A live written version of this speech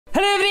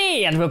Hello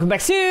everybody, and welcome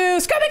back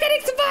to Squid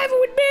Mechanic Survival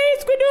with me,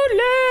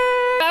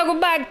 Squiddoodle. Welcome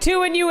back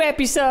to a new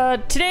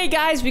episode. Today,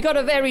 guys, we got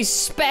a very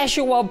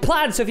special one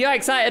planned, so if you're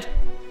excited,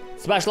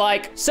 smash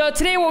like. So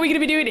today what we're going to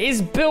be doing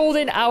is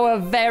building our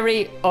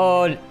very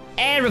own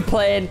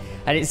aeroplane,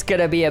 and it's going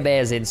to be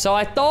amazing. So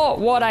I thought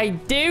what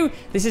I'd do,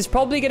 this is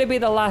probably going to be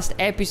the last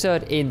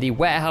episode in the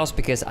warehouse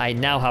because I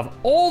now have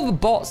all the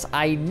bots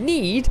I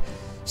need.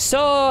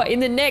 So in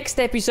the next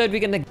episode, we're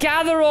going to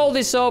gather all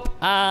this up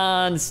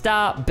and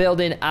start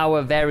building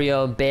our very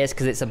own base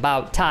because it's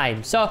about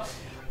time. So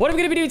what I'm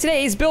going to be doing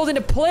today is building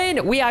a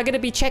plane. We are going to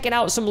be checking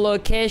out some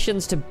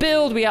locations to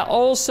build. We are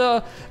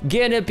also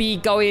going to be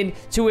going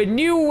to a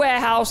new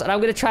warehouse, and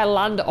I'm going to try and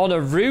land on a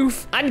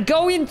roof and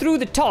going through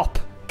the top.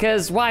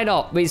 Because why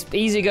not? It's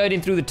easier going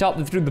in through the top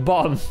than through the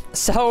bottom.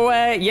 So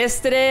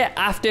yesterday,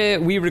 after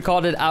we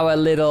recorded our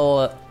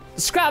little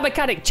Scrap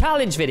Mechanic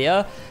challenge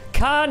video,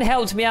 Khan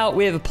helped me out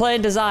with a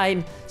plane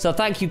design. So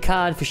thank you,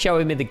 Khan, for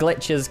showing me the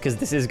glitches, because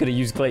this is going to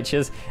use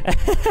glitches.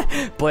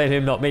 Blame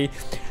him, not me.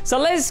 So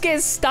let's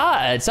get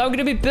started. So I'm going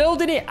to be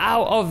building it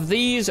out of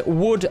these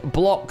wood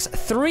blocks.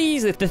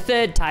 Threes, the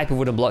third type of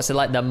wooden blocks. They're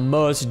like the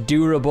most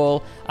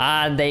durable,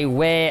 and they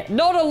weigh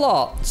not a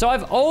lot. So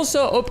I've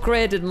also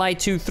upgraded my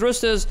two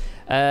thrusters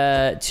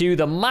to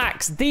the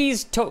max.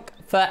 These took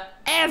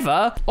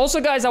forever. Also,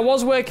 guys, I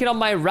was working on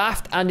my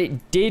raft, and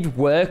it did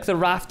work, the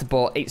raft,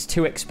 but it's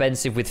too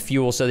expensive with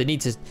fuel, so they need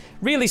to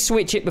really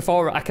switch it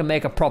before I can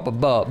make a proper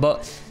boat.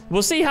 But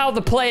we'll see how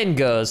the plane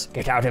goes.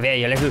 Get out of here,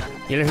 you little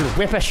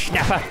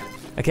whippersnapper.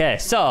 Okay,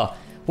 so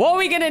what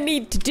we're gonna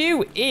need to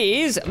do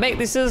is make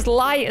this as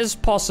light as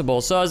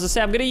possible. So as I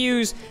say, I'm gonna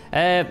use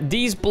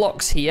these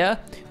blocks here.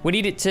 We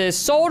need it to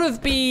sort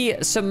of be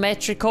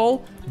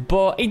symmetrical,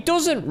 but it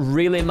doesn't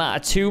really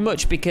matter too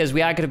much because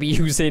we are going to be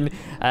using,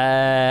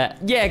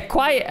 yeah,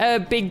 quite a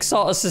big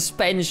sort of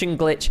suspension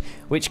glitch,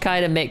 which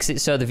kind of makes it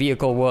so the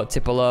vehicle won't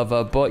tip all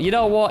over. But you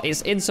know what?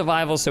 It's in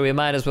survival, so we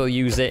might as well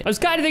use it. I was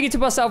kind of thinking to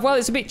myself, well,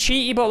 it's a bit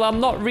cheaty, but I'm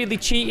not really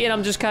cheating.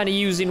 I'm just kind of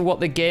using what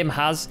the game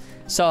has.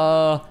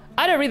 So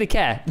I don't really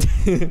care.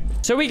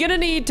 So we're going to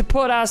need to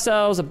put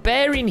ourselves a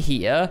bearing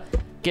here,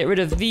 get rid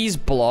of these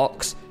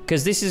blocks,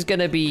 because this is going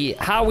to be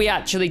how we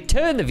actually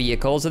turn the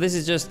vehicle. So this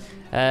is just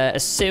a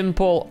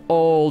simple,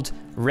 old,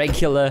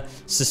 regular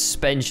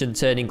suspension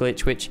turning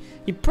glitch, which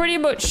you pretty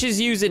much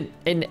is using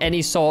in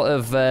any sort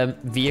of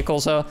vehicle.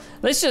 So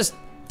let's just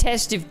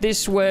test if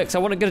this works. I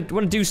want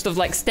to do stuff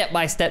like step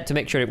by step to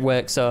make sure it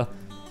works. So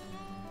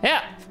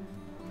yeah,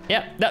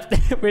 that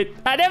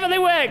definitely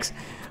works.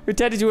 We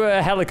turned into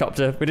a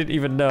helicopter. We didn't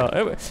even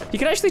know. You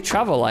can actually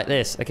travel like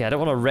this. Okay, I don't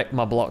want to wreck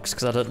my blocks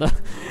because I don't know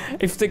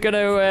if they're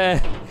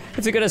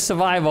gonna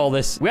survive all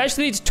this. We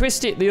actually need to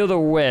twist it the other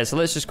way. So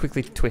let's just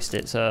quickly twist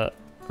it. So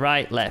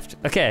right, left.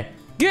 Okay,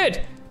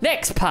 good.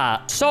 Next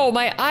part. So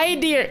my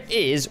idea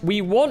is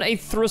we want a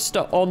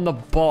thruster on the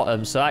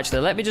bottom. So actually,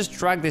 let me just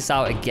drag this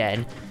out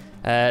again.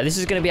 This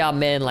is going to be our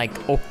main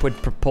like upward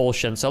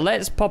propulsion. So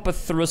let's pop a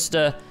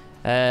thruster.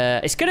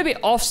 It's going to be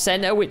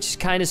off-center, which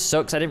kind of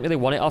sucks. I didn't really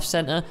want it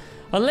off-center.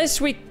 Unless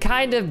we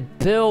kind of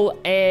build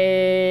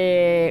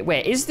a...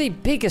 Wait, is the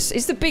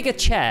bigger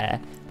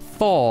chair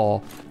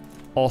 4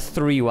 or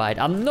 3 wide?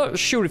 I'm not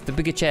sure if the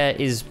bigger chair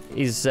is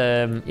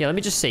yeah, let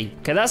me just see.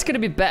 Okay, that's going to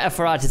be better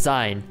for our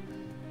design.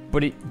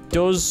 But it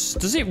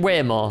does it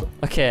weigh more?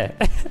 Okay.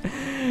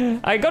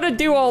 I got to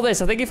do all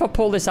this. I think if I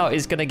pull this out,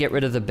 it's going to get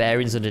rid of the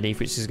bearings underneath,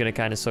 which is going to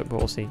kind of suck, but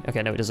we'll see.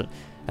 Okay, no, it doesn't.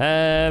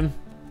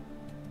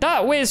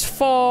 That weighs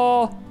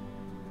 4,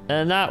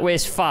 and that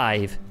weighs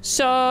 5.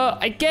 So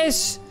I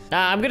guess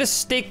I'm gonna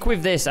stick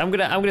with this. I'm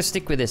gonna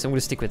stick with this.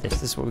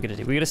 This is what we're gonna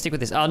do. We're gonna stick with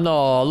this. Oh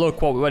no!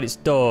 Look what it's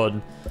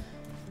done.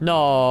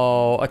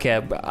 No.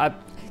 Okay.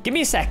 Give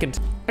me a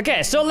second.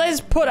 Okay. So let's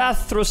put our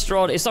thruster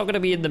on. It's not gonna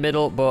be in the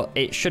middle, but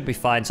it should be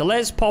fine. So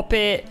let's pop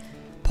it.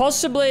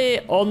 Possibly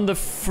on the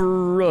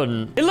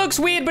front. It looks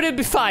weird, but it'll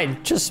be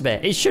fine. Trust me.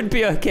 It should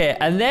be okay.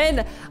 And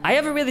then, I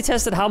haven't really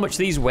tested how much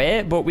these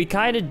weigh, but we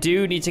kind of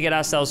do need to get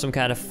ourselves some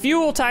kind of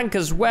fuel tank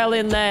as well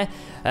in there,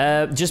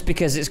 just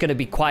because it's going to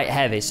be quite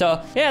heavy.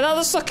 So, yeah, that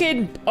looks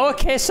looking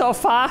okay so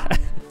far.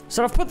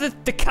 So I've put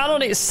the can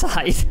on its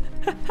side.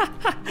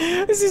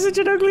 This is such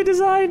an ugly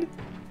design.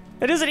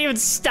 It doesn't even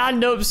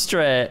stand up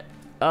straight.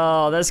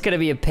 Oh, that's going to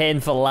be a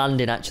painful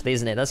landing, actually,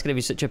 isn't it? That's going to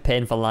be such a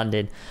painful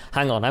landing.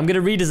 Hang on, I'm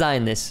going to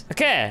redesign this.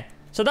 Okay,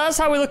 so that's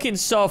how we're looking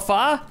so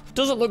far.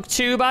 Doesn't look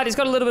too bad. It's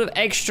got a little bit of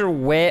extra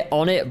weight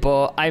on it,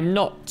 but I'm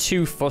not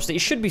too fussed. It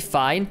should be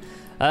fine.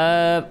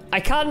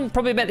 I can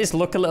probably make this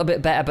look a little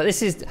bit better, but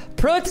this is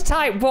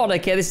prototype 1,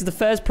 okay? This is the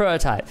first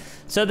prototype.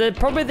 So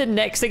probably the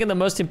next thing and the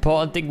most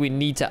important thing we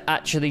need to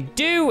actually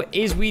do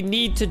is we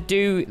need to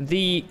do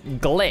the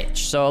glitch.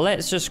 So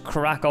let's just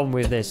crack on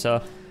with this.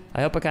 So I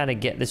hope I kind of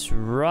get this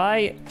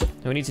right.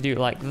 We need to do it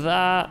like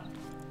that.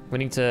 We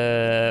need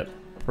to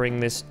bring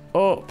this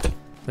up.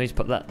 We need to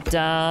put that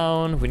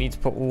down. We need to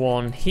put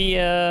one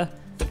here.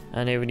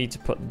 And then we need to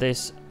put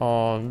this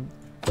on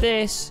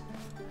this.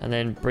 And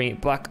then bring it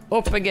back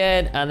up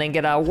again. And then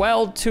get our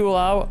weld tool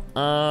out.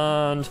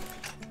 And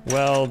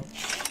weld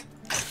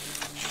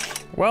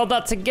Weld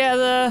that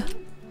together.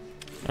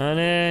 And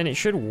then it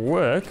should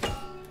work.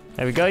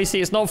 There we go. You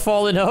see, it's not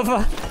falling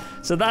over.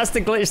 So that's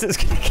the glitch that's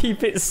going to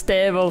keep it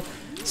stable.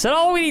 So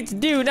all we need to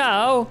do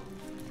now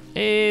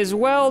is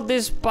weld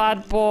this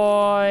bad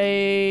boy.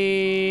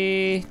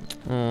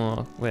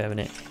 Oh, wait a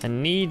minute. I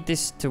need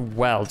this to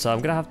weld. So I'm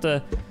going to have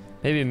to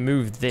maybe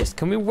move this.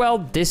 Can we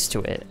weld this to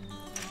it?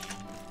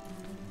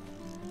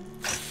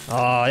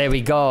 Oh, there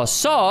we go.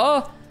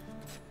 So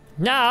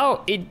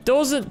now it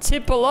doesn't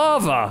tipple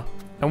over.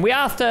 And we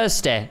are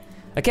thirsty.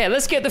 Okay,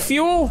 let's get the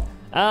fuel.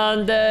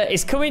 And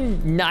it's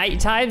coming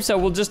nighttime, so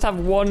we'll just have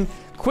one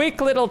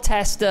quick little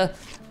tester.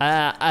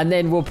 And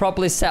then we'll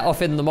probably set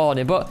off in the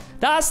morning. But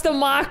that's the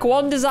Mark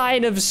 1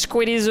 design of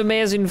Squiddy's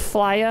amazing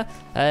flyer.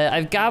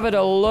 I've gathered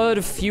a load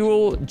of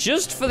fuel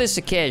just for this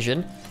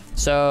occasion.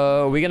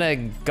 So we're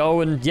gonna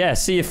go and, yeah,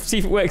 see if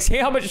it works. See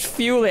how much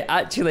fuel it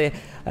actually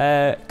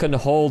can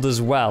hold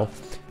as well.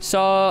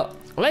 So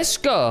let's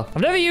go.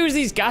 I've never used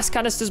these gas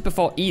canisters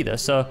before either.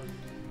 So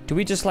do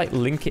we just like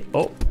link it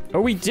up?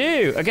 Oh, we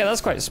do. Okay,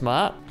 that's quite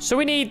smart. So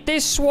we need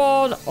this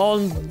one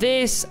on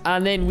this,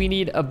 and then we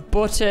need a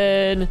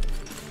button.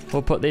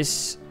 We'll put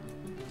this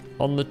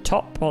on the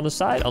top, on the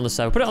side, on the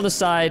side. We'll put it on the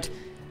side,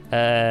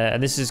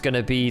 and this is going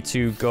to be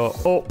to go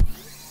up.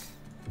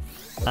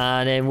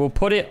 And then we'll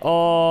put it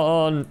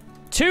on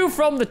 2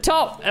 from the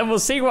top, and we'll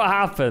see what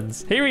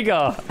happens. Here we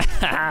go.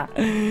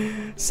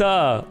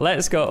 So,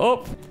 let's go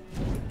up.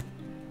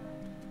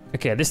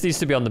 Okay, this needs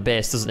to be on the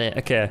base, doesn't it?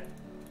 Okay.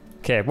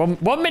 Okay,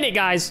 one minute,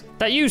 guys.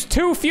 That used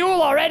 2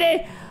 fuel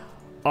already.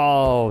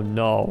 Oh,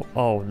 no.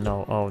 Oh,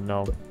 no. Oh,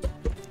 no.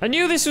 I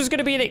knew this was going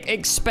to be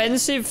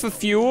expensive for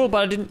fuel, but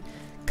I didn't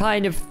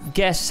kind of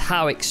guess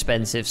how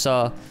expensive.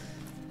 So,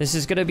 this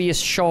is going to be a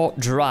short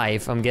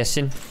drive, I'm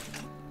guessing.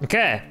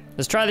 Okay,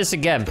 let's try this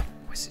again.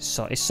 It's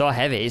so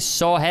heavy. It's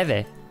so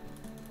heavy.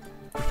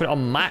 Let's put it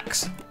on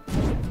max.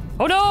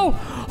 Oh, no.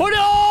 Oh,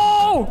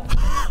 no.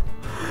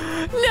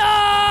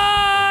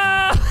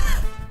 No.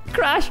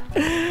 Crash.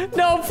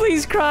 No,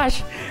 please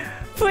crash.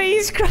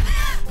 Please crash.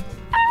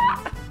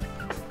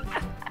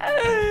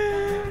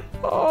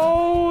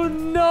 Oh,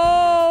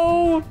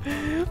 no.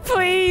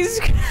 Please.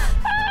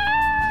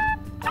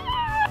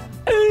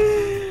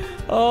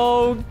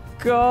 Oh,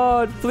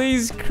 God.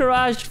 Please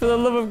crash for the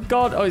love of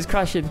God. Oh, it's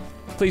crashing.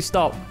 Please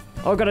stop.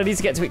 Oh, God, I need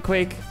to get to it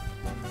quick.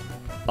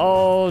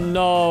 Oh,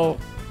 no.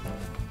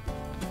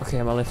 Okay,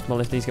 my lift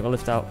needs to get my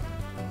lift out.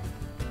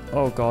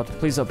 Oh, God.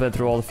 Please don't burn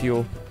through all the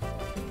fuel.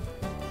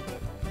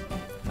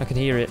 I can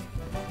hear it.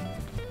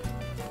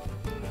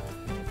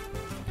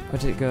 Where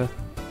did it go?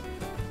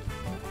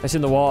 It's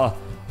in the water.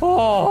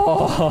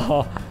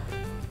 Oh!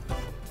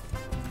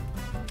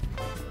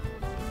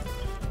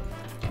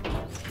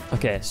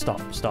 Okay,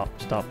 stop. Stop.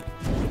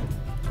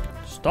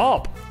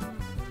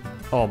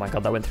 Oh my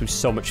God, that went through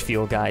so much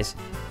fuel, guys.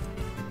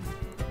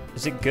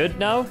 Is it good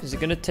now? Is it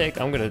gonna take...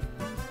 Okay,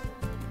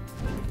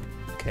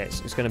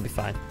 it's gonna be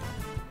fine.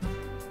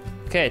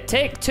 Okay,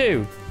 take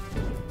 2.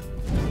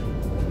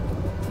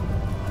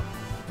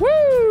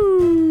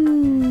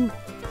 Woo!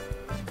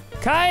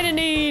 Kinda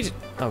need...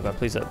 Oh God,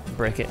 please don't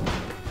break it.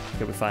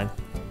 Okay, we're fine.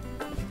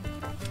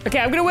 Okay,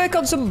 I'm gonna work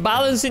on some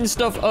balancing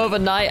stuff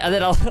overnight, and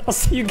then I'll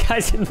see you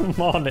guys in the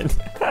morning.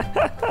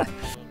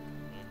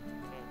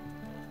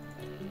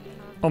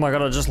 Oh my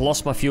God, I just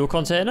lost my fuel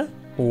container.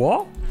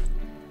 What?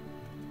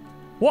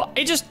 What?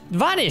 It just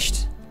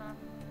vanished.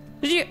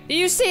 Did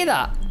you see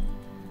that?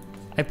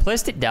 I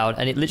placed it down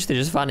and it literally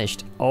just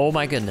vanished. Oh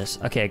my goodness.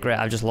 Okay, great.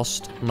 I've just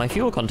lost my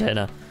fuel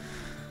container.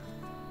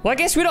 Well, I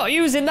guess we're not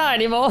using that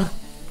anymore.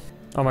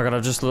 Oh my God,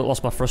 I've just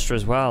lost my thruster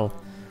as well.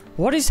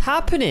 What is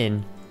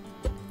happening?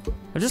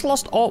 I just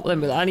lost all...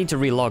 I need to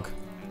relog.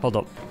 Hold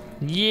up.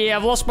 Yeah,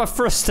 I've lost my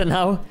thruster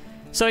now.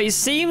 So it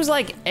seems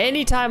like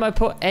anytime I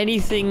put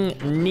anything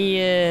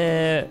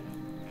near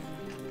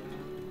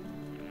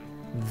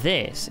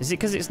this, is it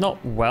because it's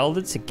not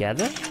welded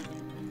together?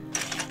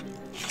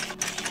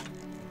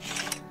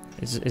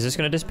 Is this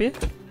going to disappear?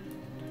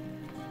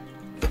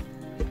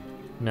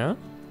 No?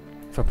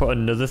 If I put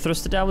another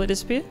thruster down, will it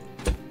disappear?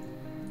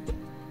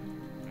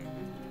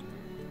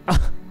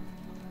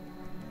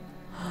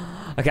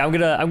 Okay, I'm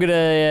gonna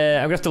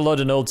have to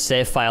load an old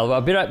save file, but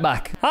I'll be right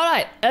back. All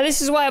right,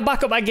 this is why I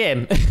back up my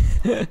game.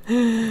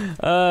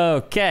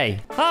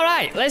 Okay. All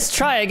right, let's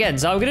try again.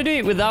 So I'm gonna do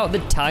it without the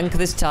tank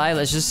this time.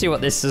 Let's just see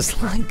what this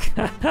is like.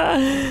 All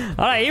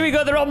right, here we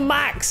go. They're on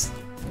max.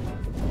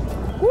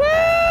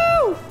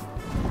 Woo!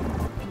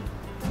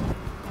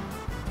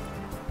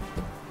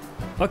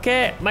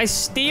 Okay, my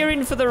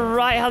steering for the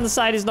right-hand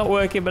side is not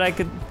working, but I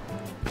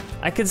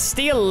could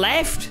steer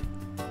left.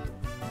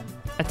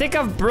 I think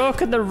I've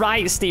broken the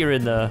right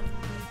steering though.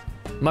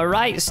 My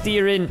right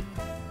steering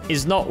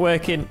is not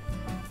working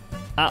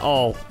at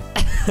all.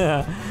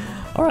 All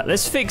right,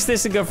 let's fix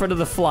this and go for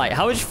another flight.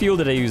 How much fuel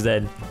did I use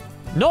then?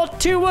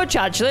 Not too much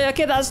actually.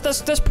 Okay,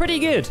 that's pretty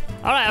good.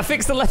 All right, I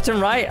fixed the left and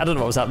right. I don't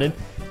know what was happening,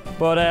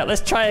 but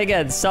let's try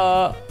again.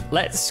 So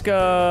let's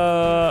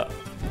go.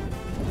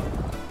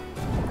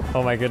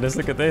 Oh my goodness,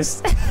 look at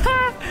this.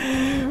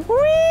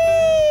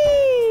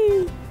 Whee!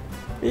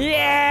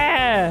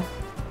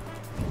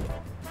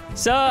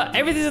 So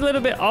everything's a little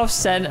bit off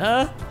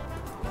center,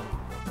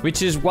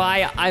 which is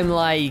why I'm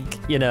like,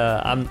 you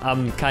know,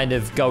 I'm kind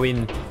of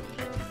going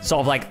sort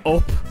of like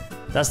up.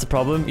 That's the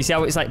problem. You see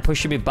how it's like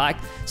pushing me back?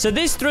 So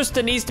this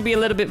thruster needs to be a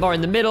little bit more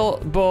in the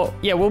middle, but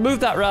yeah, we'll move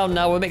that around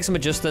now. We'll make some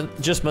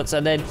adjustments,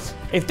 and then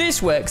if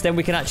this works, then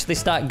we can actually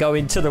start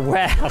going to the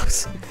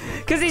warehouse.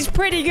 Because it's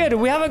pretty good,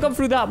 and we haven't gone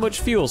through that much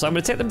fuel. So I'm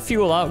going to take the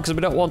fuel out because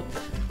we don't want,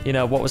 you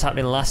know, what was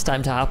happening last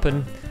time to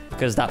happen,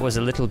 because that was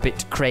a little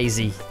bit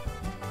crazy.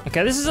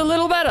 Okay, this is a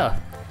little better.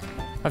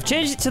 I've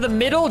changed it to the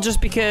middle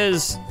just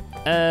because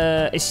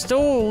it's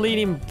still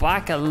leaning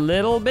back a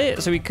little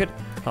bit, so we could...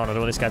 Oh, no, I don't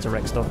want this guy to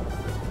wreck stuff.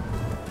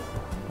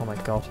 Oh my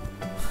god.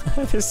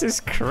 This is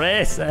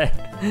crazy.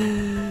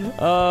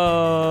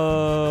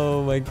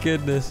 Oh my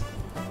goodness.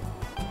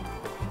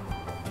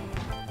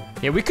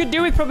 Yeah, we could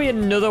do with probably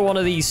another one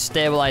of these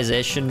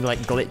stabilization like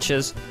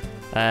glitches.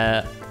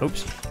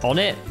 Oops, on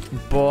it.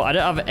 But I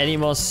don't have any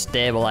more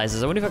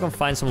stabilizers. I wonder if I can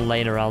find some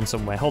laying around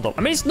somewhere. Hold up.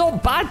 I mean, it's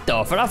not bad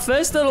though for our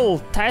first little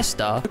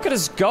tester. Look at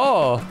us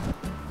go.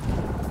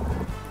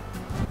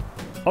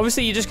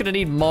 Obviously, you're just gonna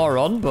need more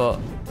on, but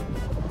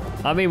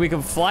I mean, we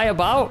can fly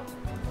about.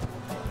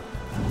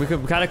 We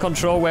can kind of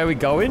control where we're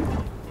going.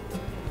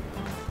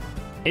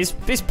 It's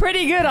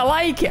pretty good. I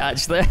like it,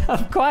 actually.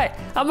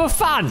 I'm a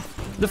fan.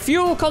 The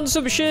fuel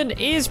consumption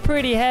is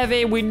pretty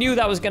heavy. We knew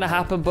that was going to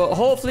happen, but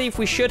hopefully if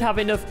we should have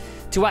enough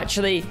to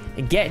actually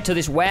get to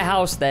this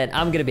warehouse, then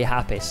I'm going to be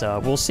happy. So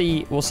we'll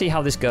see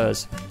how this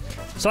goes.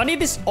 So I need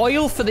this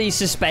oil for the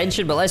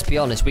suspension, but let's be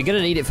honest, we're going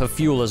to need it for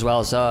fuel as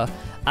well. So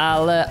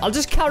I'll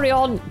just carry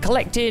on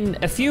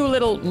collecting a few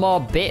little more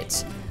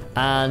bits.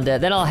 And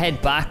then I'll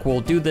head back.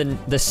 We'll do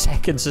the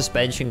second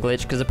suspension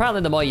glitch, because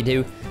apparently the more you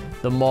do,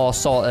 the more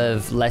sort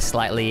of less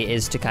likely it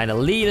is to kind of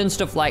lean and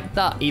stuff like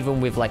that,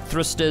 even with like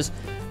thrusters.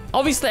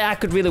 Obviously, I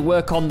could really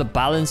work on the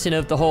balancing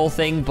of the whole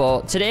thing,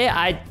 but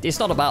today it's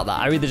not about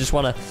that. I really just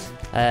want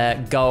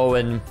to go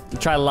and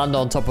try to land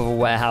on top of a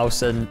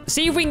warehouse and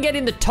see if we can get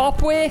in the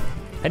top way.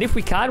 And if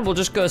we can, we'll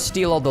just go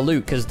steal all the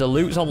loot, because the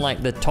loot's on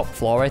like the top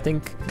floor, I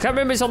think. I can't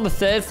remember if it's on the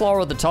 3rd floor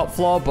or the top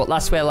floor, but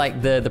that's where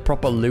like the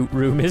proper loot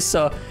room is.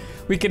 So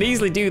we can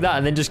easily do that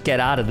and then just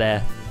get out of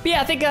there. But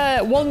yeah, I think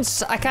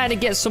once I kind of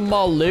get some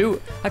more loot,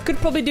 I could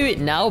probably do it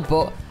now,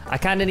 but I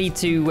kind of need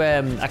to,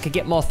 I could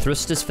get more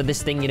thrusters for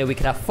this thing. You know, we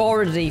could have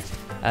 4 underneath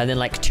and then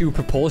like 2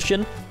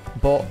 propulsion.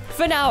 But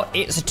for now,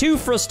 it's a 2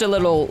 thruster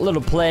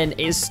little plane.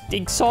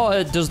 It sort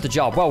of does the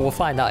job. Well, we'll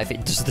find out if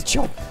it does the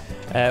job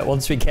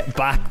once we get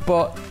back.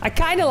 But I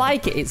kind of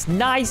like it. It's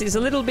nice. It's a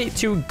little bit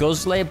too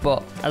guzzly,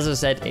 but as I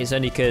said, it's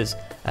only because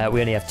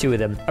we only have 2 of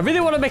them. I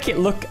really want to make it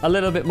look a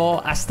little bit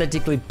more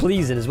aesthetically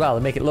pleasing as well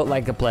and make it look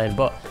like a plane.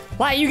 But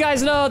like you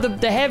guys know,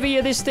 the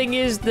heavier this thing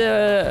is,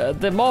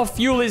 the more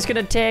fuel it's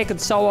going to take and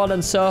so on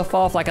and so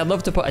forth. Like, I'd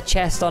love to put a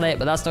chest on it,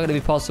 but that's not going to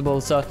be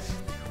possible. So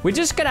we're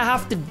just going to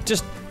have to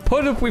just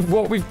put up with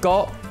what we've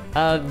got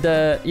and,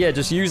 yeah,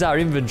 just use our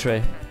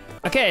inventory.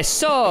 Okay,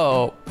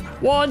 so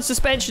 1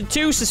 suspension,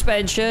 2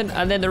 suspension,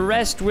 and then the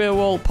rest we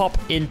will pop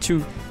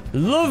into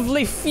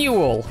lovely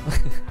fuel.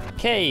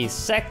 Okay,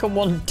 second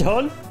one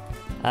done.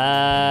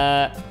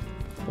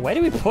 Where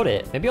do we put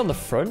it? Maybe on the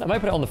front? I might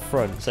put it on the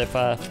front. So if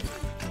I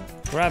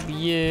grab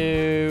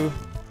you...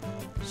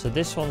 So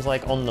this one's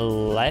like on the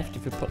left.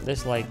 If we put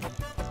this like...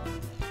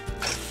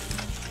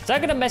 Is that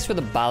gonna mess with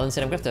the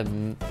balancing? I'm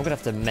gonna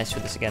have to mess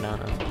with this again,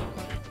 aren't I?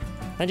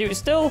 And it's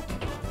still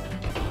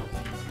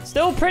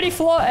pretty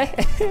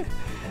floaty.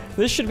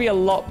 This should be a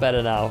lot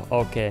better now.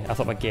 Okay, I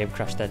thought my game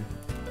crashed then.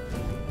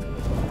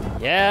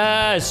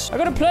 Yes! I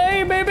got a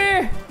plane,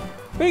 baby!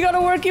 We got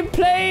a working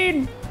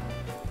plane!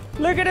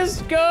 Look at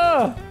us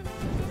go!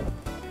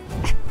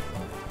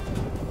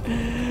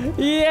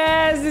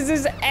 Yes, this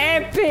is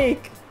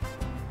epic!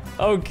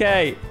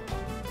 Okay.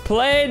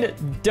 Plane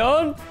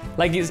done.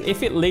 Like,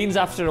 if it leans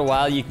after a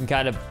while, you can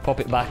kind of pop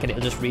it back and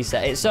it'll just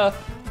reset it. So,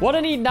 what I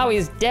need now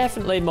is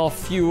definitely more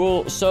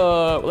fuel.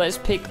 So, let's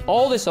pick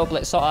all this up.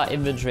 Let's sort our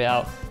inventory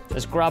out.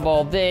 Let's grab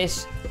all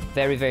this.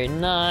 Very, very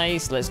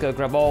nice. Let's go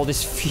grab all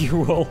this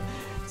fuel.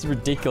 It's a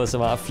ridiculous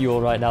amount of fuel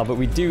right now, but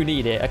we do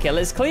need it. Okay,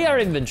 let's clear our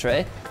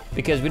inventory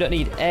because we don't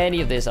need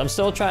any of this. I'm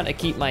still trying to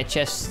keep my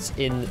chests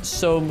in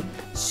some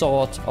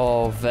sort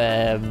of,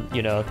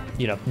 you know,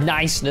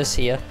 niceness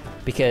here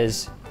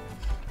because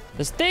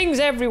there's things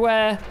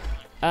everywhere.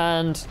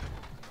 And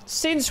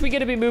since we're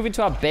going to be moving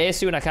to our base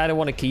soon, I kind of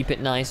want to keep it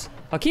nice.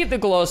 I'll keep the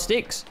glow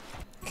sticks.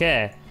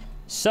 Okay,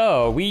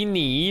 so we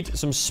need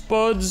some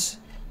spuds.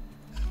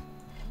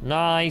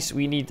 Nice.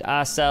 We need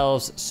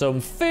ourselves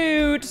some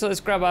food. So let's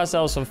grab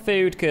ourselves some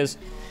food because,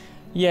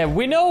 yeah,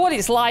 we know what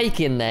it's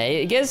like in there.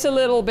 It gets a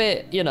little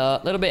bit, you know,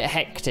 a little bit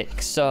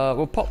hectic. So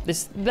we'll pop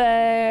this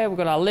there. We've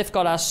got our lift,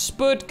 got our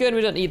spud gun.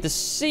 We don't need the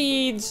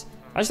seeds.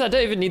 Actually, I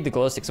don't even need the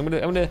glow sticks. I'm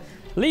gonna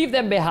leave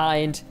them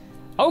behind.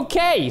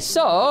 Okay,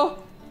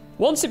 so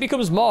once it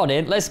becomes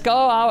morning, let's go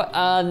out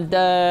and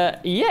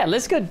yeah,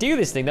 let's go do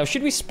this thing. Now,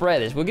 should we spray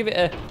this? We'll give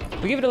it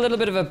a little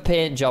bit of a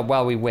paint job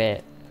while we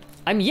wait.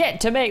 I'm yet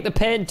to make the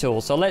paint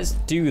tool, so let's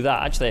do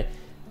that. Actually,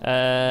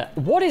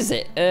 What is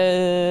it?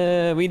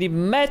 We need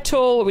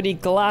metal, we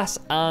need glass,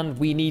 and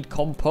we need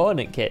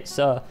component kits.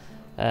 So,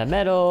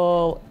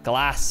 metal,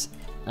 glass,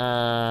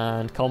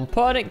 and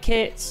component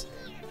kits.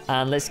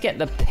 And let's get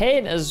the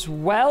paint as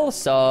well.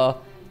 So,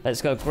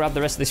 let's go grab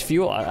the rest of this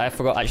fuel. I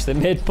forgot I actually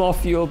made more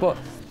fuel, but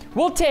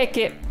we'll take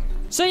it.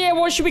 So yeah,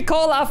 what should we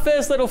call our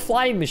first little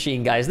flying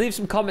machine, guys? Leave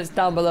some comments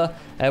down below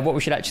what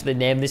we should actually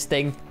name this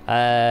thing.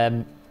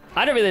 I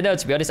don't really know,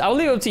 to be honest. I'll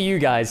leave it up to you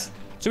guys.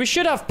 So we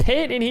should have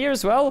paint in here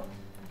as well.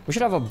 We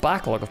should have a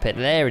backlog of paint.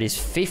 There it is,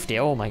 50.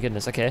 Oh my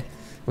goodness, okay.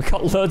 We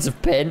got loads of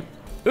paint.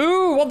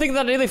 Ooh, one thing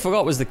that I nearly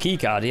forgot was the key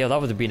card. Yeah,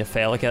 that would have been a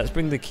fail. Okay, let's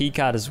bring the key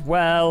card as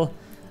well.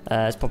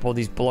 Let's pop all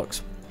these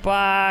blocks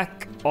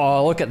back.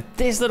 Oh, look at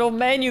this little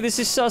menu. This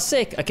is so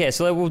sick. Okay,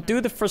 so we'll do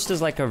the first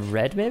as like a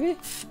red, maybe?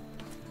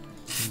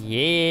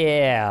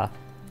 Yeah.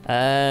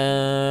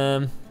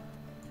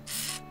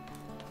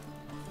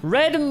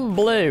 Red and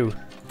blue.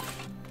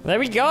 There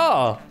we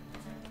go.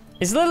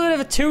 It's a little bit of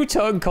a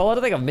two-tone color. I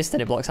don't think I've missed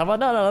any blocks, have I?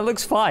 No, that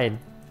looks fine.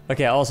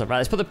 Okay, awesome. Right,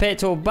 let's put the paint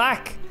tool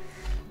back.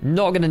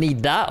 Not gonna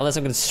need that unless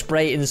I'm gonna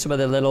spray it in some of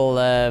the little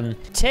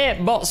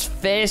tape bots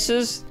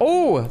faces.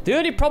 Oh, the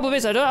only problem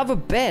is I don't have a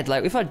bed.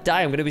 Like, if I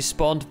die, I'm gonna be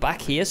spawned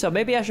back here. So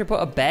maybe I should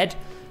put a bed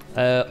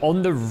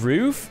on the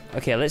roof.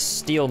 Okay, let's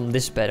steal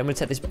this bed. I'm gonna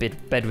take this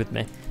bed with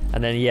me.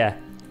 And then, yeah.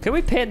 Can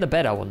we paint the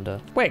bed, I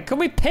wonder? Wait, can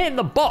we paint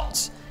the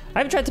bots? I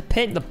haven't tried to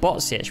paint the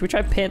bots yet. Should we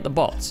try paint the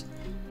bots?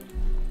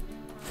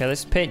 Okay,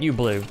 let's paint you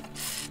blue.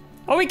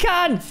 Oh, we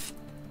can!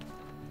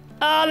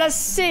 Oh, that's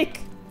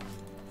sick!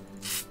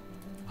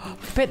 We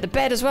can paint the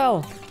bed as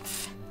well.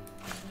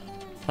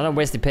 I don't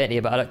waste the paint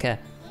here, but I don't care.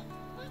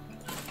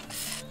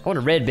 I want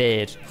a red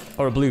bed.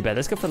 Or a blue bed.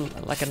 Let's go for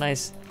like a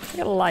nice,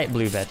 like a light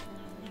blue bed.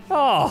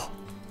 Oh!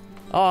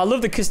 Oh, I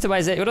love the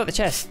customization. What about the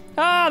chest?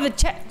 Ah, the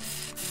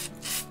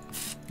chest!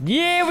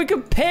 Yeah, we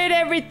can paint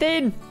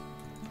everything!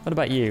 What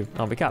about you?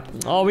 Oh, we can't.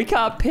 Oh, we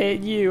can't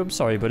paint you. I'm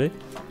sorry, buddy.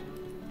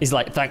 He's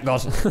like, thank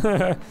God.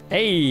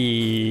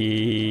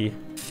 Hey.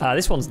 Ah,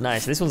 this one's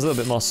nice. This one's a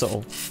little bit more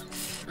subtle.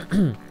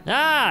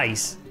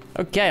 Nice.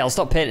 Okay, I'll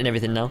stop painting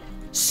everything now.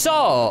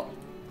 So,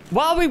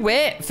 while we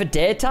wait for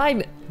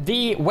daytime,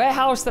 the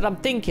warehouse that I'm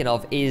thinking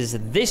of is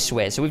this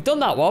way. So we've done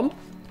that one.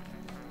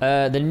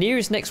 The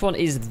nearest next one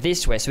is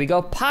this way. So we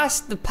go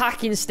past the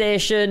packing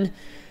station.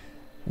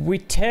 We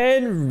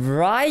turn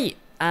right.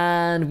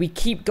 And we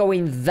keep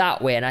going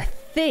that way. And I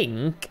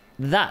think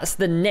that's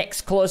the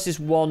next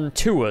closest one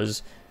to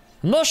us.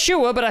 I'm not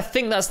sure, but I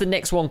think that's the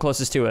next one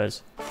closest to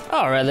us.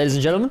 All right, ladies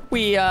and gentlemen.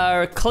 We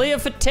are clear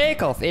for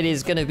takeoff. It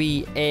is going to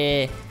be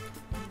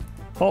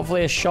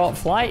hopefully a short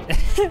flight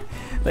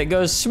that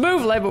goes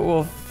smoothly, but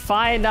we'll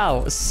find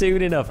out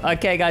soon enough.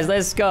 Okay, guys,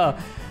 let's go.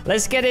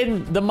 Let's get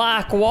in the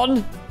Mark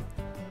 1.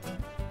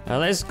 And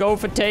let's go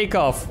for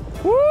takeoff.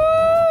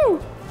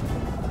 Woo!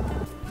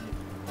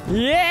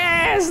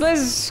 Yes!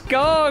 Let's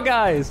go,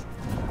 guys!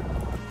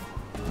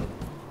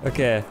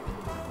 Okay.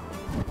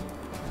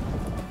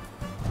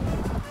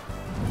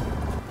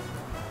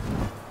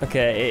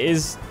 Okay, it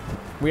is...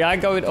 We are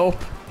going up.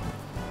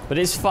 But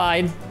it's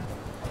fine.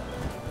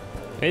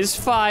 It's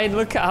fine.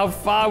 Look at how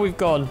far we've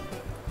gone.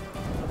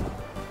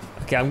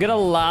 Okay, I'm gonna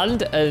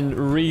land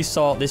and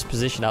resort this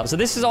position out. So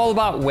this is all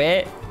about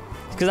weight.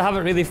 Because I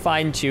haven't really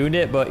fine-tuned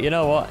it, but you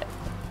know what?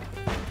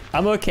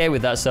 I'm okay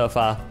with that so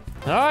far.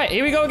 All right,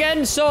 here we go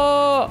again.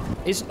 So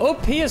it's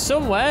up here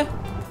somewhere.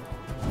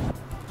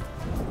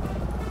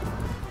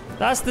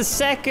 That's the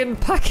second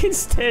packing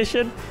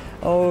station.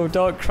 Oh,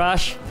 don't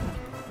crash.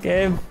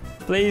 Game,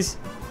 please.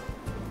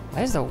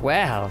 Where's the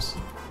warehouse?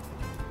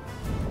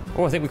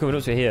 Oh, I think we're coming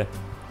up to here.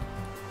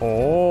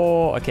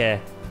 Oh, okay.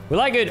 We're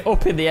like going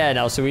up in the air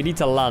now, so we need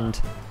to land.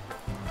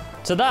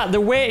 So the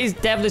weight is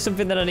definitely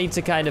something that I need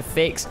to kind of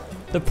fix.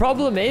 The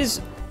problem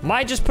is,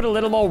 might just put a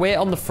little more weight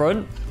on the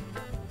front.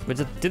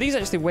 But do these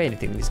actually weigh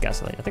anything, these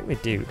gasoline? I think they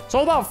do. It's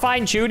all about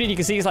fine-tuning. You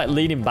can see it's like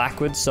leaning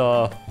backwards,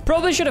 so...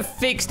 Probably should have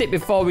fixed it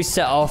before we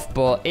set off,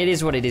 but it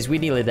is what it is.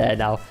 We're nearly there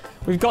now.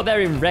 We've got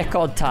there in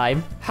record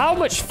time. How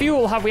much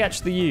fuel have we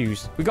actually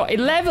used? We got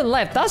 11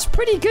 left. That's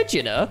pretty good,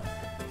 you know.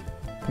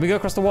 Can we go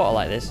across the water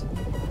like this?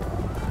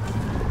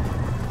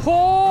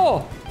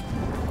 Oh!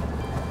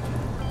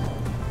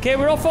 Okay,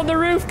 we're off on the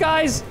roof,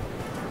 guys.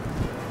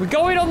 We're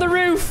going on the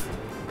roof.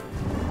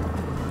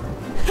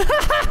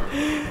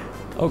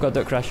 Oh god,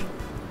 don't crash.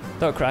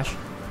 Don't crash.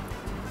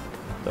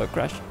 Don't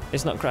crash.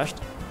 It's not crashed.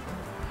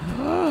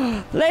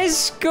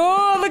 Let's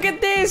go! Look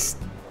at this!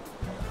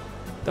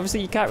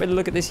 Obviously, you can't really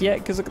look at this yet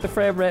because look at the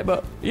frame rate,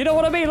 but you know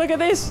what I mean? Look at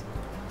this!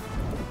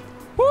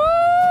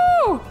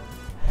 Woo!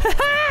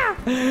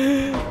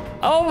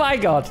 Oh my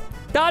god.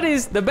 That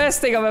is the best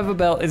thing I've ever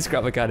built in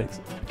scrap mechanics.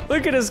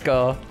 Look at us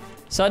go.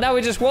 So now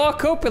we just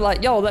walk up and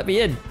like, yo, let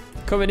me in.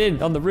 Coming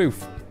in on the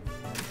roof.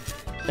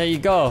 There you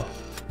go.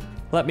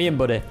 Let me in,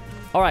 buddy.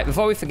 All right,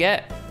 before we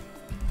forget,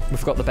 we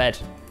forgot the bed.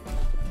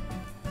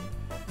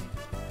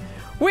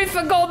 We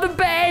forgot the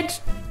bed!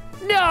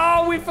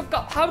 No, we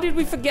forgot. How did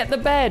we forget the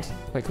bed?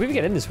 Wait, can we even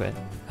get in this way?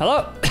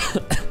 Hello?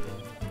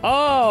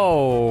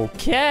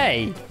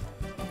 Okay.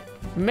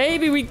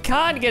 Maybe we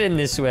can't get in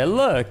this way.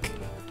 Look.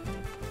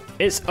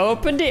 It's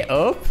opened it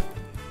up.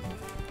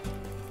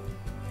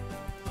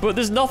 But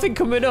there's nothing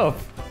coming up.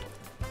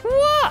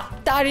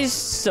 What? That is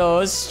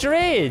so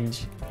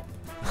strange.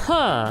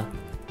 Huh.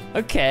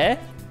 Okay.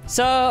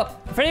 So,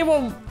 for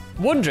anyone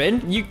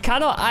wondering, you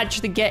cannot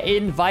actually get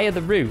in via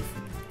the roof.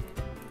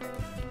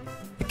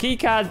 The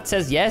keycard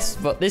says yes,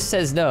 but this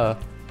says no.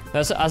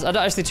 I don't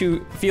actually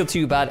feel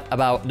too bad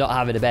about not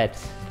having a bed.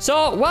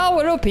 So, while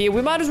we're up here,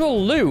 we might as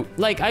well loot.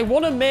 Like, I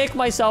want to make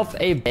myself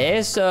a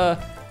base.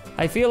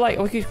 I feel like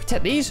we could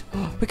take these.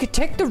 We could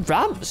take the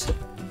ramps.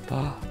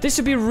 This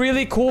would be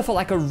really cool for,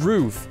 like, a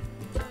roof.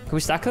 Can we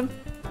stack them?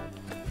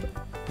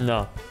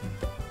 No.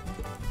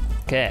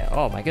 Okay.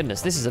 Oh, my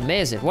goodness. This is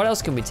amazing. What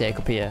else can we take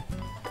up here?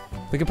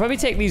 We could probably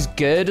take these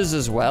girders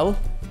as well.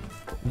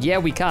 Yeah,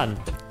 we can.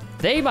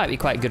 They might be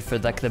quite good for,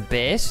 like, the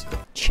base.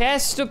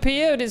 Chest up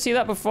here. I didn't see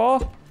that before.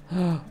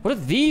 What are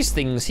these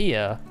things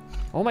here?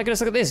 Oh, my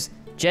goodness. Look at this.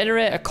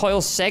 Generate a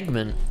coil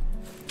segment.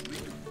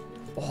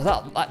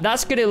 Oh,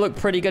 that's going to look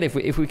pretty good if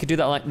we could do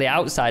that on, like, the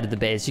outside of the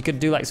base. You could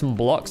do, like, some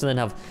blocks and then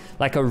have,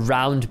 like, a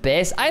round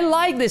base. I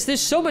like this. There's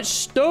so much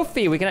stuff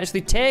here we can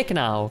actually take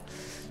now.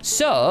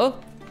 So,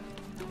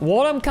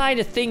 what I'm kind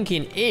of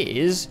thinking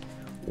is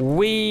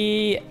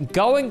we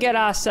go and get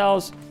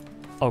ourselves...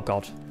 Oh,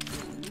 God.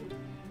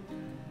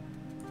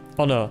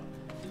 Oh, no.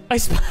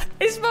 It's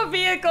my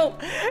vehicle.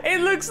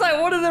 It looks like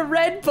one of the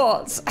red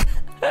bots.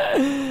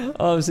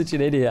 Oh, I'm such an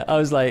idiot. I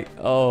was like,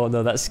 oh,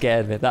 no, that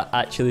scared me. That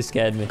actually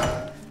scared me.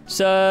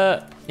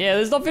 So, yeah,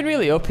 there's nothing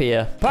really up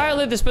here.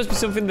 Apparently, there's supposed to be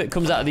something that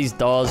comes out of these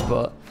doors,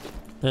 but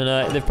you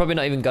know, they've probably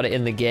not even got it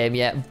in the game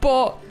yet.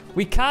 But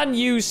we can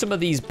use some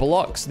of these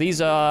blocks. These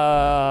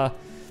are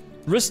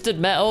rusted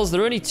metals.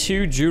 They're only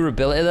 2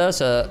 durability, though,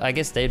 so I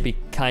guess they'd be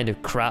kind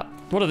of crap.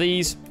 What are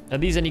these? Are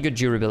these any good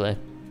durability?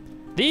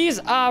 These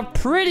are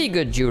pretty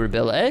good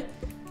durability.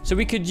 So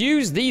we could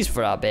use these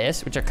for our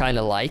base, which I kind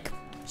of like.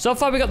 So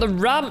far, we got the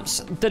ramps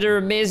that are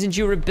amazing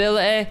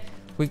durability.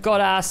 We've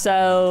got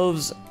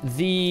ourselves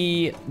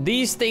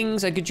these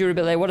things are good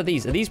durability. What are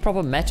these? Are these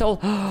proper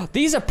metal?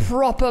 These are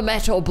proper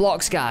metal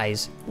blocks,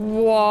 guys.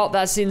 What?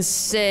 That's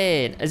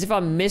insane. As if I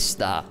missed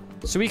that.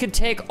 So we can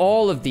take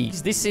all of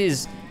these. This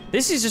is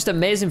just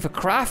amazing for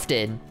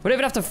crafting. We don't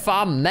even have to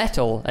farm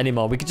metal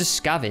anymore. We could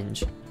just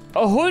scavenge.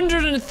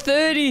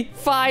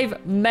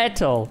 135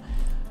 metal.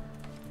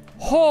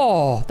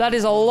 Oh, that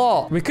is a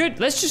lot.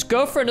 Let's just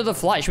go for another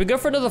flight. Should we go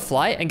for another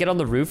flight and get on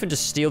the roof and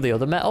just steal the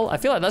other metal? I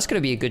feel like that's going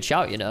to be a good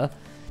shout, you know?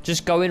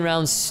 Just going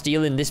around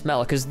stealing this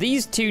metal. Because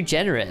these 2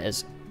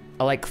 generators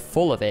are, like,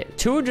 full of it.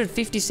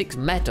 256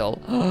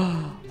 metal.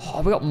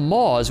 Oh, we got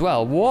more as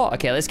well. What?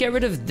 Okay, let's get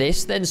rid of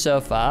this then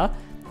so far.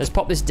 Let's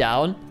pop this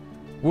down.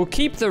 We'll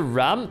keep the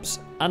ramps.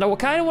 And I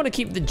kind of want to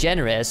keep the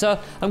generator. So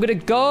I'm going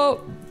to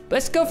go...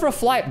 Let's go for a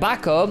flight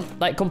back home,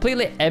 like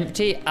completely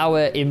empty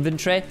our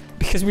inventory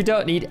because we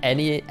don't need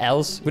any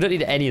else. We don't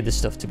need any of this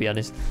stuff, to be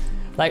honest.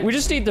 Like, we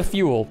just need the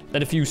fuel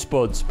and a few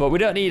spuds, but we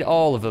don't need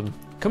all of them.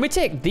 Can we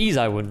take these,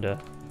 I wonder?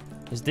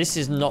 Because this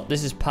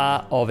is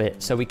part of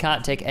it, so we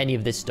can't take any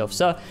of this stuff.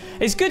 So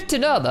it's good to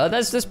know, though.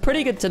 That's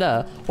pretty good to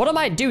know. What I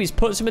might do is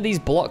put some of these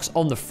blocks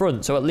on the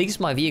front, so at least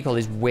my vehicle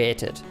is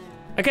weighted.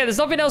 Okay, there's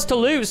nothing else to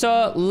loot,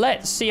 so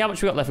let's see how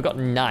much we got left. We've got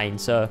 9,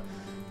 so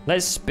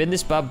let's spin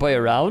this bad boy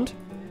around.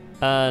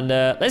 And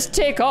let's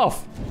take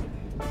off.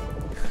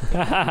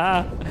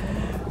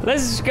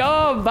 Let's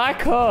go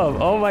back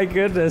home. Oh my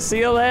goodness.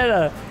 See you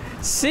later.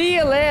 See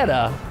you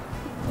later.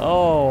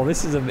 Oh,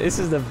 this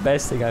is the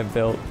best thing I've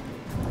built.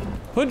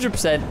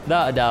 100%,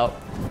 without a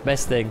doubt.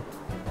 Best thing.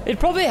 It'd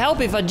probably help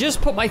if I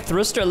just put my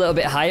thruster a little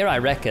bit higher, I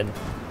reckon.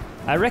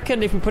 I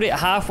reckon if we put it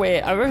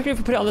halfway, I reckon if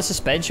we put it on the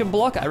suspension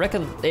block, I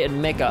reckon it'd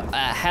make a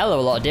hell of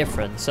a lot of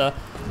difference. So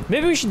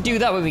maybe we should do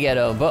that when we get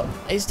home, but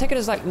it's taking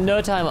us like no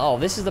time at all.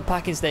 This is the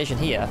packing station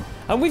here.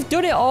 And we've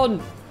done it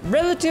on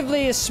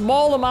relatively a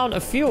small amount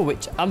of fuel,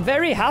 which I'm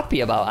very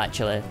happy about,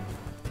 actually.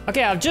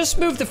 Okay, I've just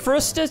moved the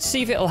thruster to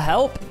see if it'll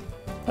help.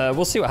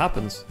 We'll see what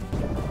happens.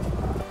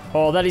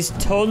 Oh, that is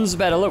tons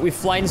better. Look, we're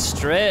flying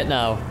straight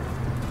now.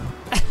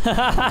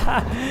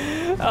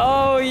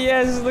 Oh,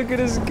 yes, look at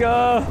us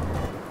go.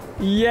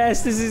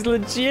 Yes, this is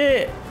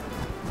legit.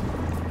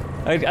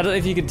 I don't know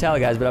if you can tell,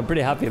 guys, but I'm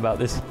pretty happy about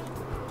this.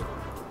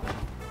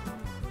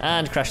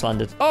 And crash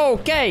landed.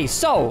 Okay,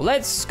 so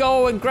let's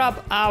go and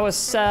grab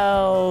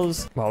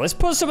ourselves... Well, let's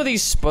put some of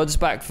these spuds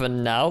back for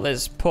now.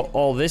 Let's put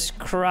all this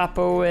crap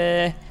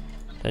away.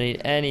 Don't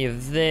need any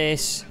of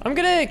this. I'm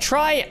gonna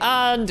try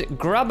and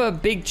grab a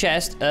big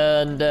chest,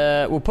 and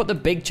we'll put the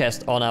big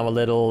chest on our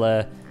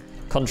little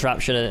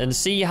contraption and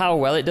see how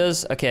well it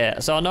does. Okay,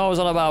 so I know I was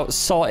on about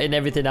sorting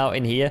everything out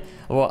in here.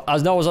 Well, I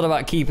know I was on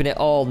about keeping it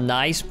all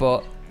nice,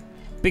 but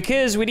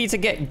because we need to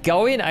get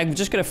going, I'm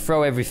just gonna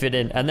throw everything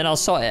in, and then I'll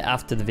sort it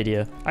after the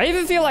video. I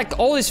even feel like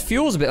all this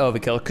fuel's a bit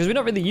overkill, because we're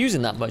not really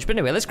using that much. But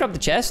anyway, let's grab the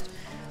chest.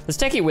 Let's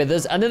take it with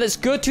us, and then let's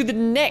go to the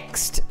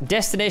next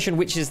destination,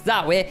 which is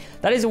that way.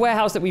 That is a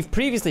warehouse that we've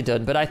previously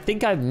done, but I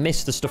think I've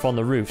missed the stuff on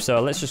the roof, so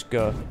let's just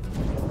go.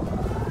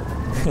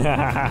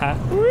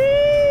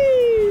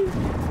 Whee!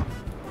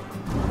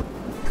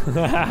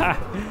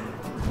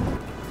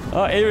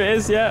 Oh, here it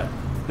is, yeah.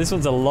 This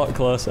one's a lot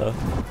closer.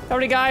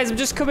 Alright, guys, I'm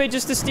just coming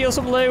just to steal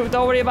some loot.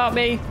 Don't worry about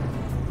me.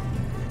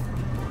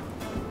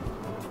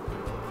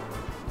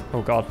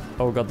 Oh, God.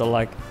 Oh, God, the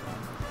lag.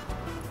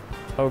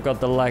 Oh, God,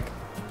 the lag.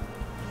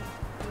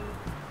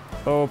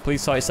 Oh,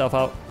 please sort yourself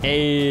out.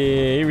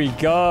 Hey, here we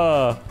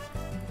go.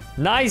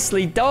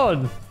 Nicely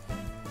done.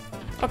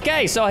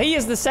 Okay, so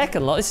here's the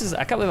second lot. This is,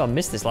 I can't believe I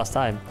missed this last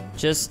time.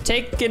 Just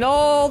taking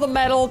all the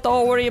metal.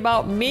 Don't worry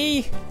about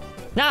me.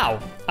 Now,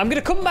 I'm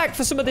going to come back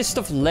for some of this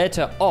stuff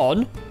later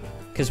on,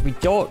 because we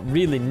don't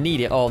really need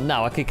it all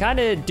now. I could kind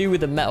of do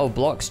with the metal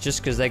blocks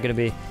just because they're going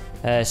to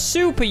be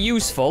super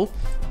useful.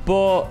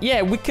 But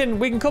yeah, we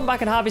can come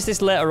back and harvest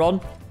this later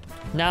on.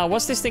 Now,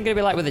 what's this thing going to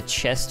be like with a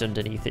chest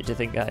underneath it, do you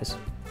think, guys?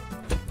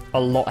 A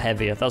lot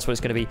heavier. That's what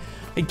it's going to be.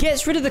 It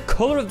gets rid of the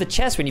color of the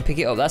chest when you pick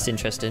it up. That's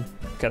interesting.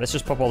 Okay, let's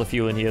just pop all the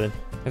fuel in here then.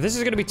 If this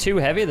is going to be too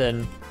heavy,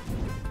 then...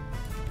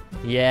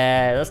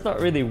 yeah, that's not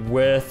really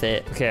worth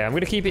it. Okay, I'm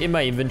going to keep it in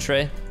my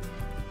inventory.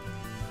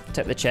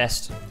 Take the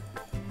chest.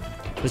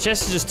 The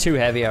chest is just too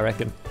heavy, I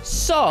reckon.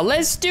 So,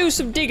 let's do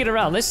some digging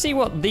around. Let's see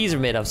what these are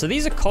made of. So,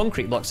 these are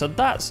concrete blocks, so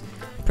that's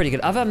pretty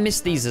good. Have I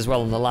missed these as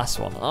well on the last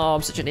one? Oh,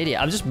 I'm such an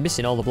idiot. I'm just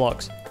missing all the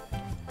blocks.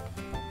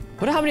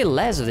 Wonder how many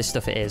layers of this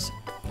stuff it is.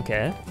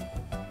 Okay.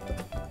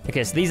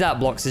 Okay, so these aren't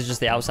blocks, this is just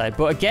the outside.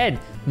 But again,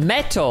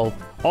 metal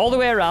all the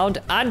way around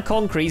and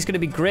concrete is going to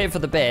be great for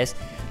the base.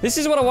 This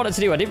is what I wanted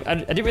to do. I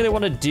didn't really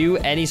want to do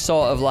any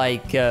sort of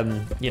like,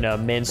 you know,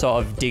 main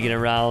sort of digging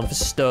around for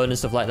stone and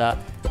stuff like that.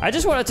 I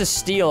just wanted to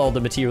steal all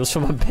the materials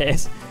from my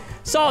base.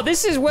 So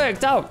this has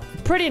worked out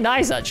pretty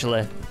nice,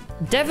 actually.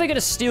 Definitely going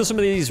to steal some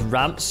of these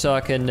ramps so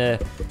I can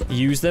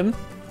use them.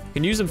 I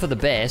can use them for the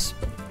base.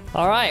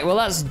 All right, well,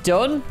 that's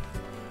done.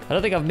 I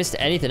don't think I've missed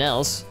anything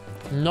else.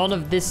 None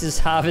of this is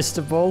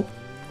harvestable.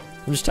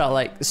 I'm just trying to,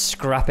 like,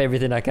 scrap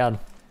everything I can.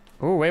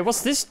 Oh, wait,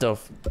 what's this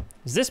stuff?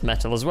 Is this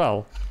metal as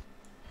well?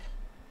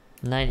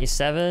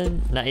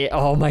 97, 98.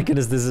 Oh my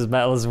goodness, this is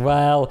metal as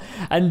well.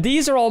 And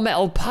these are all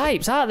metal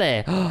pipes, aren't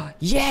they?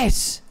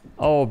 Yes!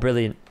 Oh,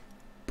 brilliant.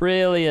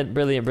 Brilliant,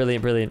 brilliant,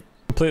 brilliant, brilliant.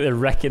 Completely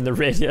wrecking the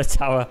radio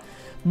tower.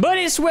 But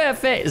it's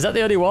worth it. Is that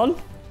the only one?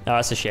 Oh,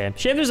 that's a shame.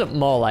 Shame there isn't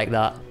more like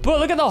that. But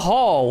look at the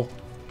hall.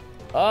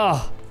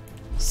 Oh,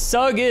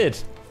 so good.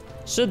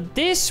 So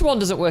this one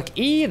doesn't work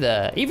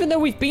either. Even though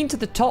we've been to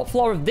the top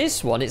floor of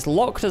this one, it's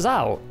locked us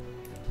out.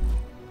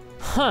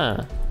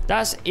 Huh.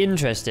 That's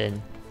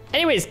interesting.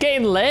 Anyway, it's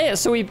getting late,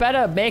 so we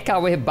better make our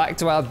way back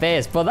to our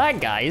base. But that,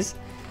 guys,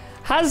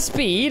 has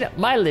been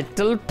my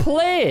little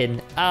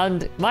plane.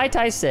 And might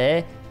I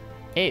say,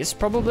 it's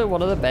probably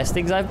one of the best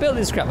things I've built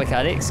in Scrap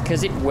Mechanics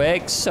because it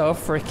works so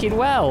freaking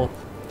well.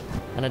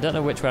 And I don't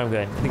know which way I'm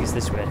going. I think it's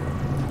this way.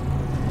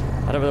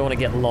 I don't really want to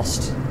get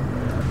lost.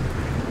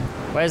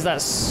 Where's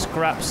that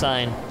scrap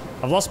sign?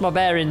 I've lost my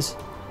bearings.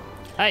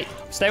 Hey,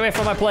 stay away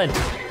from my plane.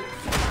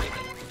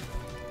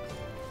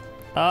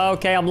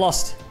 Okay, I'm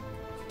lost.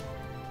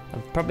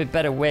 I'd probably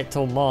better wait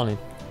till morning.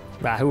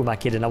 Right, who am I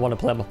kidding? I want to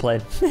play on my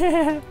plane.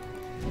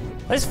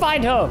 Let's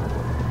find home.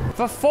 If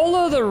I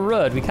follow the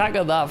road, we can't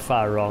go that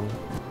far wrong.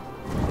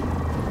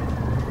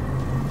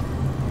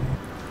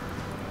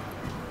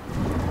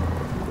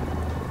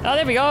 Oh,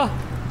 there we go.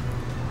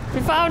 We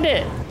found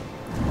it.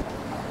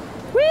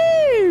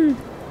 Woo!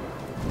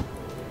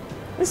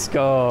 Let's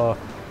go.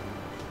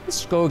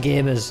 Let's go,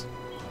 gamers.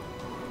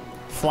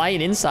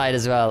 Flying inside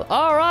as well.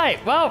 All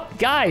right, well,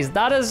 guys,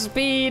 that has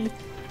been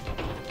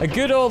a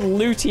good old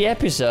looty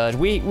episode.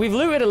 We've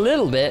looted a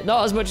little bit,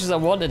 not as much as I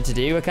wanted to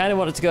do. I kind of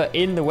wanted to go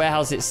in the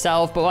warehouse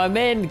itself, but my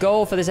main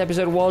goal for this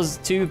episode was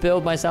to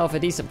build myself a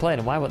decent plane.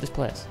 And why want this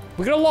place?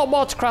 We've got a lot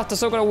more to craft. I'm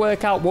still going to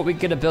work out what we're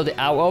going to build it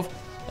out of.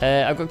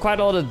 I've got quite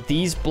a lot of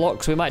these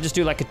blocks. We might just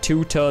do like a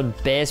two-tone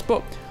base,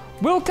 but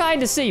we'll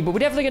kind of see. But we're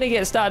definitely going to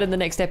get started in the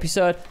next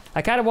episode.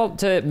 I kind of want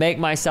to make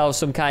myself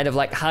some kind of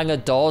like hangar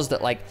doors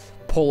that like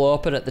pull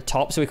open at the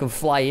top so we can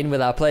fly in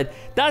with our plane.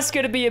 That's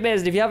going to be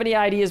amazing. If you have any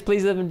ideas,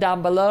 please leave them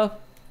down below.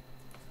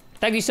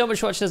 Thank you so much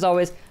for watching as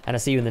always, and I'll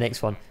see you in the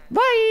next one.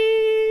 Bye!